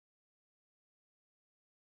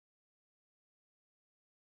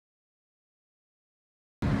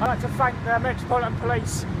I'd like to thank the Metropolitan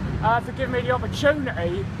Police for giving me the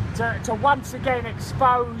opportunity to once again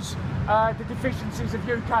expose the deficiencies of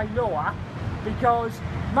UK law, because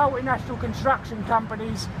multinational construction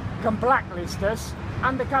companies can blacklist us,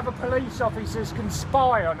 undercover police officers can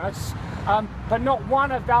spy on us, but not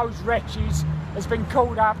one of those wretches has been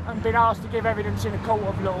called up and been asked to give evidence in a court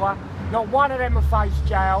of law. Not one of them have faced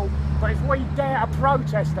jail, but if we dare to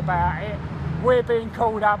protest about it, we're being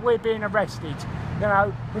called up, we're being arrested. You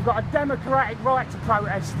know, we've got a democratic right to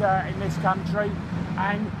protest in this country,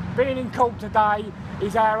 and being in court today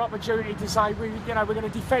is our opportunity to say we're going to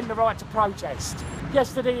defend the right to protest.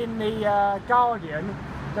 Yesterday in the Guardian,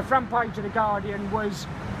 the front page of the Guardian was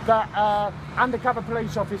that undercover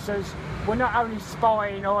police officers were not only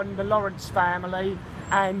spying on the Lawrence family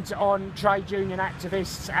and on trade union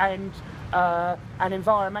activists and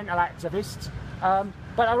environmental activists,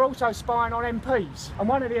 but are also spying on MPs. And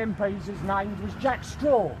one of the MPs whose name was Jack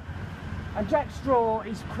Straw. And Jack Straw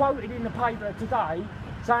is quoted in the paper today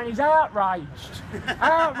saying he's outraged,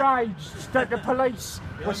 outraged that the police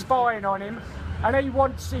were spying on him, and he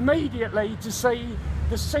wants immediately to see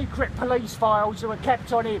the secret police files that were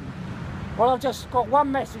kept on him. Well, I've just got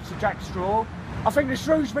one message to Jack Straw. I think the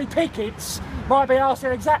Shrewsbury pickets might be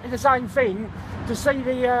asking exactly the same thing, to see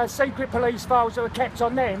the secret police files that were kept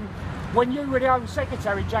on them when you were the Home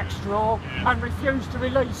Secretary, Jack Straw, and refused to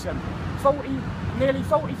release them. Nearly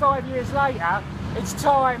 45 years later, it's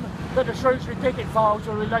time that the Shrewsbury picket files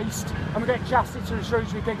were released and we get justice to the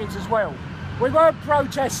Shrewsbury pickets as well. We weren't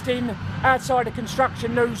protesting outside the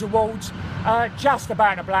Construction News Awards just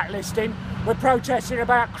about the blacklisting. We're protesting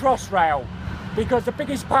about Crossrail, because the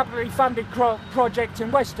biggest publicly funded project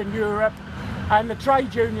in Western Europe, and the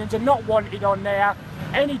trade unions are not wanted on there.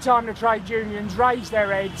 Anytime the trade unions raise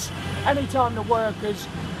their heads, anytime the workers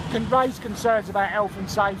can raise concerns about health and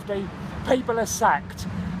safety, people are sacked.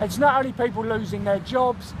 It's not only people losing their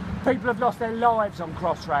jobs, people have lost their lives on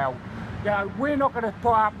Crossrail. You know, we're not going to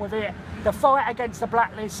put up with it. The fight against the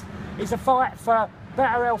blacklist is a fight for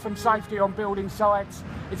better health and safety on building sites.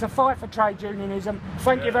 It's a fight for trade unionism.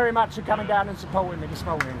 Thank you very much for coming down and supporting me this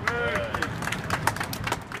morning.